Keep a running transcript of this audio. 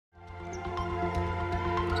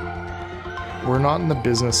We're not in the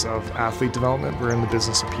business of athlete development, we're in the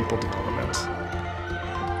business of people development.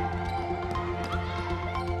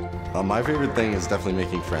 My favorite thing is definitely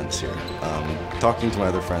making friends here. Talking to my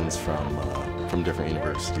other friends from different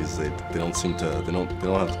universities, they don't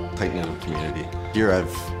have tight-knit community. Here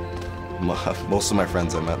most of my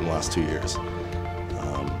friends I met in the last 2 years,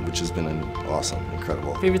 which has been awesome,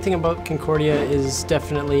 incredible. Favorite thing about Concordia is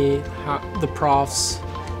definitely the profs.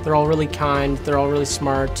 They're all really kind, they're all really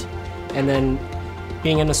smart, and then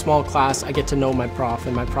being in a small class, I get to know my prof,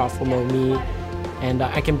 and my prof will know me, and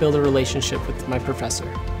I can build a relationship with my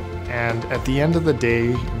professor. And at the end of the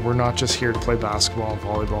day, we're not just here to play basketball,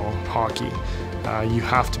 volleyball, hockey. You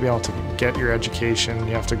have to be able to get your education,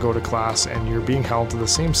 you have to go to class, and you're being held to the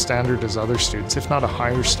same standard as other students, if not a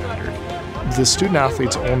higher standard. The student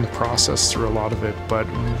athletes own the process through a lot of it, but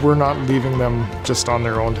we're not leaving them just on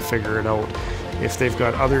their own to figure it out. If they've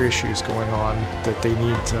got other issues going on that they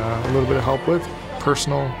need a little bit of help with,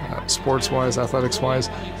 personal, sports-wise, athletics-wise,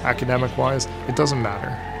 academic-wise, it doesn't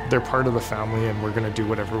matter. They're part of the family, and we're going to do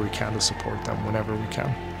whatever we can to support them whenever we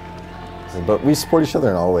can. But we support each other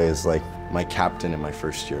in all ways. Like my captain in my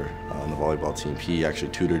first year on the volleyball team, he actually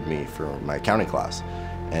tutored me for my accounting class,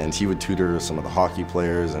 and he would tutor some of the hockey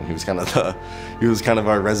players, and he was kind of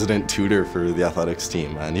our resident tutor for the athletics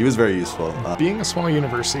team, and he was very useful. Being a small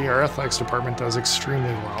university, our athletics department does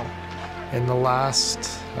extremely well. In the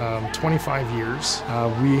last 25 years,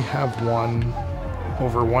 we have won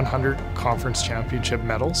over 100 conference championship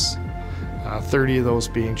medals, 30 of those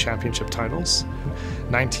being championship titles,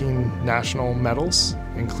 19 national medals,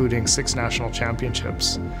 including 6 national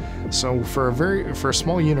championships. So for a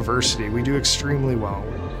small university, we do extremely well.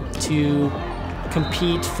 To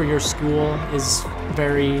compete for your school is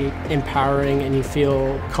very empowering, and you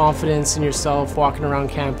feel confidence in yourself walking around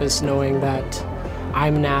campus knowing that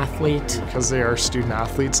I'm an athlete. Because they are student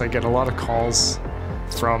athletes, I get a lot of calls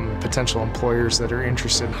from potential employers that are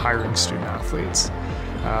interested in hiring student athletes.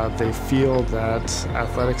 They feel that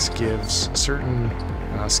athletics gives certain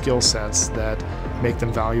skill sets that make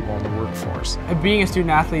them valuable in the workforce. Being a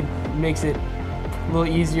student athlete makes it a little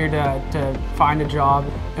easier to find a job.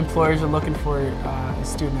 Employers are looking for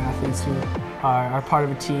student athletes who are part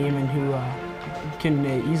of a team and who can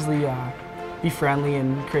easily be friendly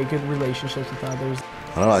and create good relationships with others.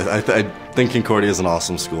 I don't know, I think Concordia is an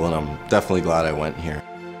awesome school, and I'm definitely glad I went here.